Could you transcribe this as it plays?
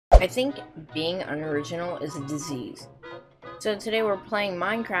I think being unoriginal is a disease. So today we're playing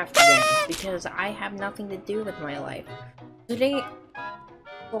Minecraft again because I have nothing to do with my life. Today,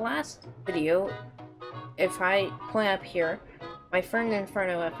 the last video, if I point up here, my friend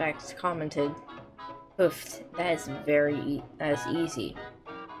Inferno FX commented, "Oof, that is easy."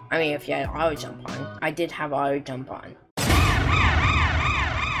 I mean, if you had auto jump on, I did have auto jump on.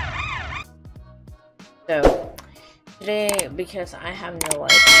 So today, because I have no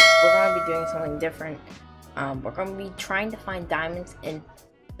life, we're gonna be doing something different. We're gonna be trying to find diamonds in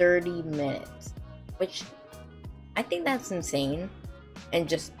 30 minutes, which I think that's insane and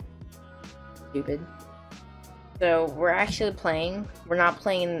just stupid. So we're actually playing. We're not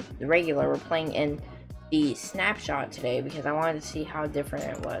playing the regular. We're playing in the snapshot today because I wanted to see how different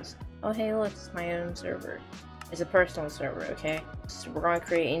it was. Oh hey, look, it's my own server. It's a personal server, okay? So we're gonna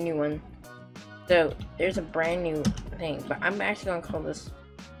create a new one. So there's a brand new thing, but I'm actually gonna call this.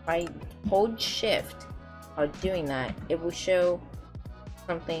 If I hold shift while doing that, it will show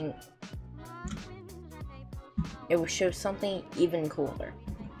something. It will show something even cooler.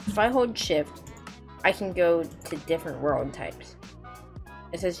 If I hold shift, I can go to different world types.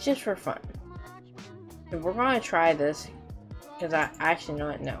 It says just for fun. So we're gonna try this because I actually know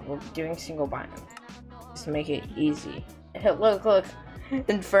it. No, we're doing single biome just to make it easy. Look,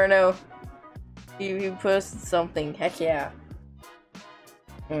 Inferno. You posted something. Heck yeah.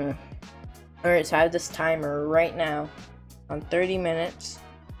 Alright, so I have this timer right now on 30 minutes.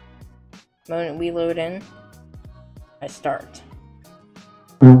 The moment we load in, I start.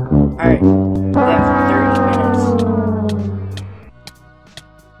 Alright, we have 30 minutes.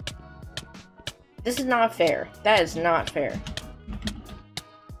 This is not fair. That is not fair.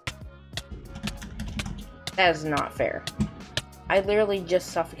 That is not fair. I literally just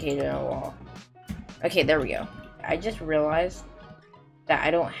suffocated a wall. Okay, there we go. I just realized that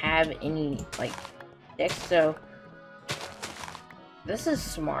I don't have any, like, sticks, so this is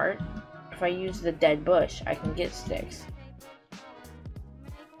smart. If I use the dead bush, I can get sticks.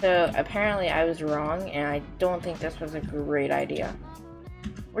 So, apparently I was wrong, and I don't think this was a great idea.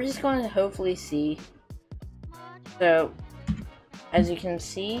 We're just going to hopefully see. So, as you can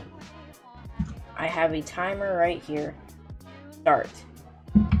see, I have a timer right here. Start.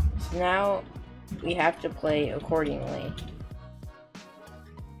 So now, we have to play accordingly.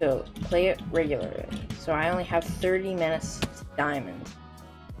 So, play it regularly. So I only have 30 minutes to diamond.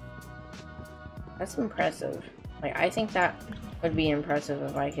 That's impressive. Like, I think that would be impressive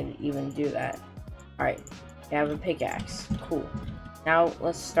if I could even do that. Alright, I have a pickaxe. Cool. Now,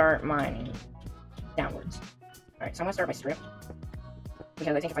 let's start mining. Downwards. Alright, so I'm gonna start my strip.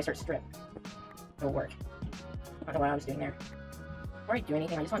 Because I think if I start strip, it'll work. I don't know what I was doing there. Before I do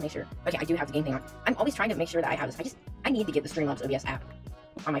anything, I just want to make sure. Okay, I do have the game thing on. I'm always trying to make sure that I have this. I need to get the Streamlabs OBS app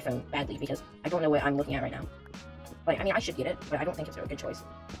on my phone badly because I don't know what I'm looking at right now. Like, I mean, I should get it, but I don't think it's a good choice.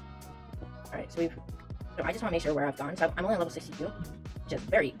 Alright, so I just want to make sure where I've gone. So I'm only on level 62, which is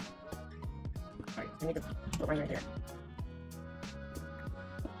very. Alright, I need to put right there.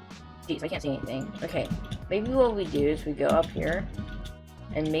 Jeez, I can't see anything. Okay, maybe what we do is we go up here,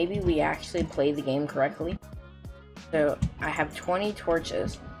 and maybe we actually play the game correctly. So I have 20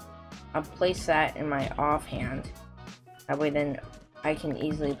 torches. I'll place that in my offhand. That way then I can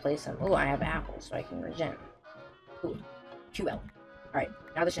easily place them. Oh, I have apples, so I can regen. Ooh, QL. Alright,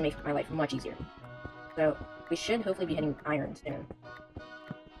 now this should make my life much easier. So we should hopefully be hitting iron soon.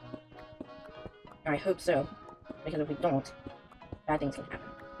 I hope so, because if we don't, bad things can happen.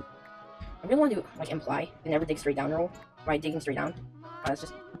 I really want to do, like, imply the never dig straight down rule, by digging straight down. That's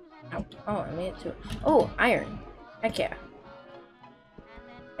just, ow. Oh, I made it to, oh, iron. Heck yeah.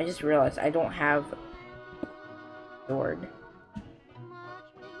 I just realized I don't have sword.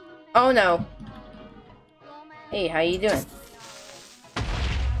 Oh no. Hey, how you doing?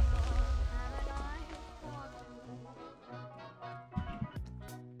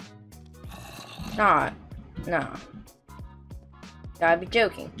 Nah. Gotta be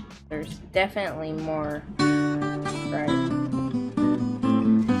joking. There's definitely more. Right.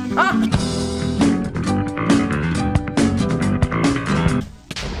 Ah!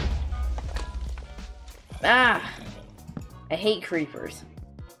 Ah! I hate creepers.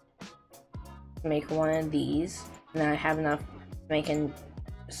 Make one of these, and then I have enough to make a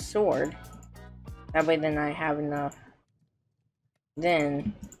sword. That way then I have enough.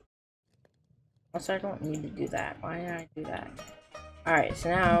 Then, also I don't need to do that. Why did I do that? Alright, so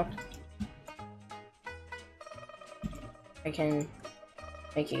now I can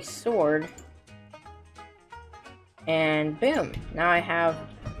make a sword. And boom! Now I have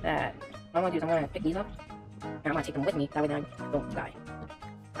that. What I'm gonna do is I'm gonna pick these up. And I'm gonna take them with me, that way then I don't die.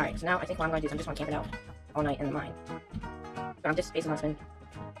 Alright, so now I think what I'm gonna do is I'm just gonna camp it out all night in the mine. So I'm just basically gonna spend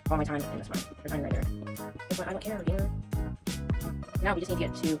all my time in this mine. There's mine right there. But I don't care, gamer. Now we just need to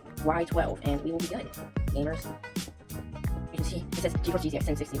get to Y12 and we will be good, gamers. You can see, it says GeForce GTX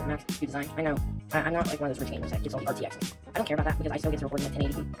 1060 with Max 2 design. I know, I'm not like one of those rich gamers that gets all the RTX. I don't care about that because I still get to record in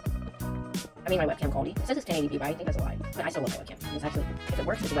 1080p. I mean my webcam quality. It says it's 1080p, but I think that's a lie. But I still love my webcam. It's actually, if it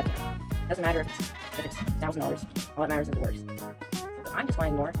works, it's a webcam. It doesn't matter if it's $1,000. All that matters is it works. So I'm just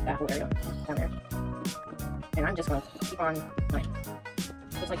going to ignore that whole area down there. And I'm just going to keep on mining.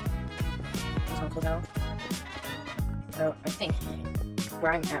 Looks like I'm just going to close out. So I think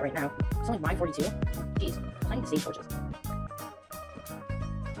where I'm at right now, it's only Y42. Jeez, I need to save torches.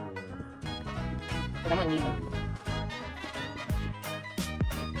 But I'm gonna need them.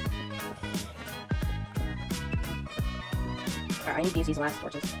 Alright, I need to use these last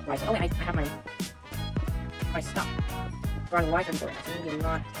torches. Oh wait, I have my stuff. We're on Y34 now, so maybe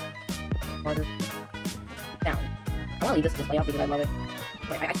not harder. Down. I wanna leave this display up because I love it.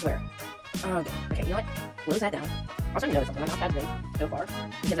 Wait, I swear. Okay, you know what? Close that down. Also, notice something. My mousepad's red so far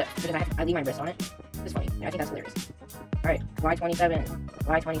because I leave my wrist on it. It's funny. Yeah, I think that's hilarious. Alright, Y27,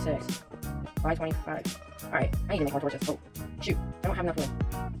 Y26, Y25. Alright, I need to make more torches. Oh, shoot. I don't have enough room.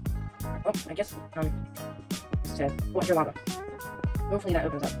 Oh, I guess, watch your lava. Hopefully that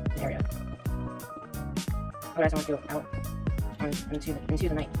opens up the area. Otherwise, I want to go out into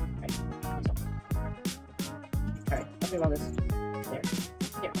the night. Alright, let's move all this. There.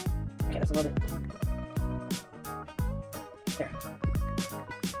 Here. Okay, that's a little bit. There.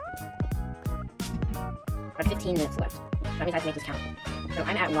 I have 15 minutes left. That means I have to make this count. So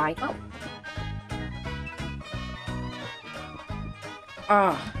I'm at Y12.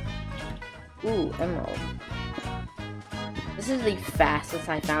 Ah. Ooh, emerald. This is the fastest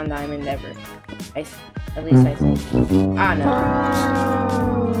I found diamond ever. At least I think. Ah, no.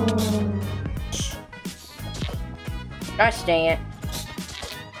 Gosh dang it.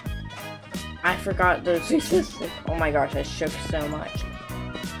 I forgot those exist. Oh my gosh, I shook so much.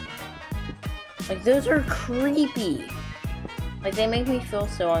 Like, those are creepy. Like, they make me feel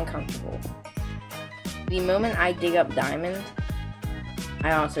so uncomfortable. The moment I dig up diamonds,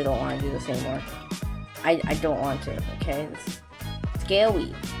 I honestly don't want to do this anymore. I don't want to, okay? It's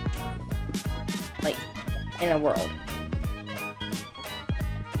scary. Like, in a world.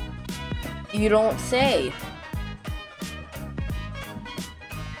 You don't say.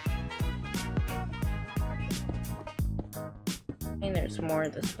 And there's more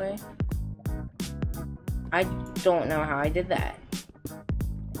this way. I don't know how I did that.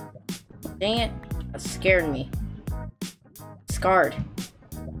 Dang it. That scared me. Scarred.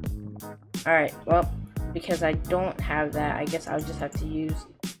 Alright, well, because I don't have that, I guess I'll just have to use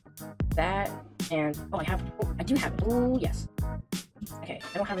that. And, oh, I do have it. Oh, yes. Okay,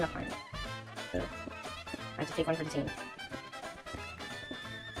 I don't have enough iron. So, I have to take one for the team.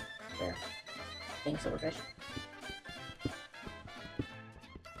 There. Dang, silverfish.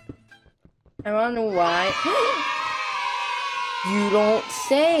 I don't know why. You don't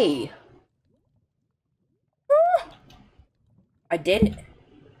say. I did it.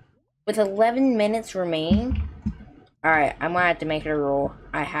 With 11 minutes remaining. Alright, I'm gonna have to make it a rule.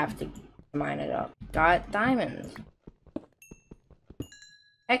 I have to mine it up. Got diamonds.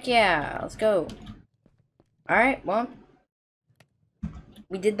 Heck yeah, let's go. Alright, well.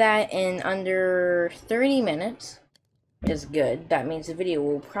 We did that in under 30 minutes. Which is good. That means the video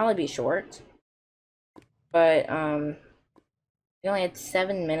will probably be short. But, we only had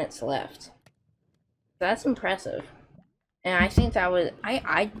 7 minutes left. So that's impressive. And I think that was,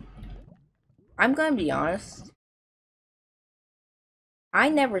 I'm gonna be honest. I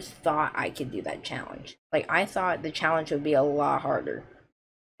never thought I could do that challenge. Like, I thought the challenge would be a lot harder.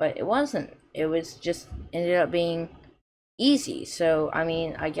 But it wasn't. It was just, ended up being easy. So, I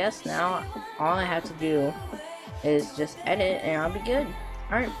mean, I guess now all I have to do is just edit and I'll be good.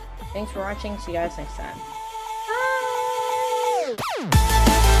 Alright, thanks for watching. See you guys next time.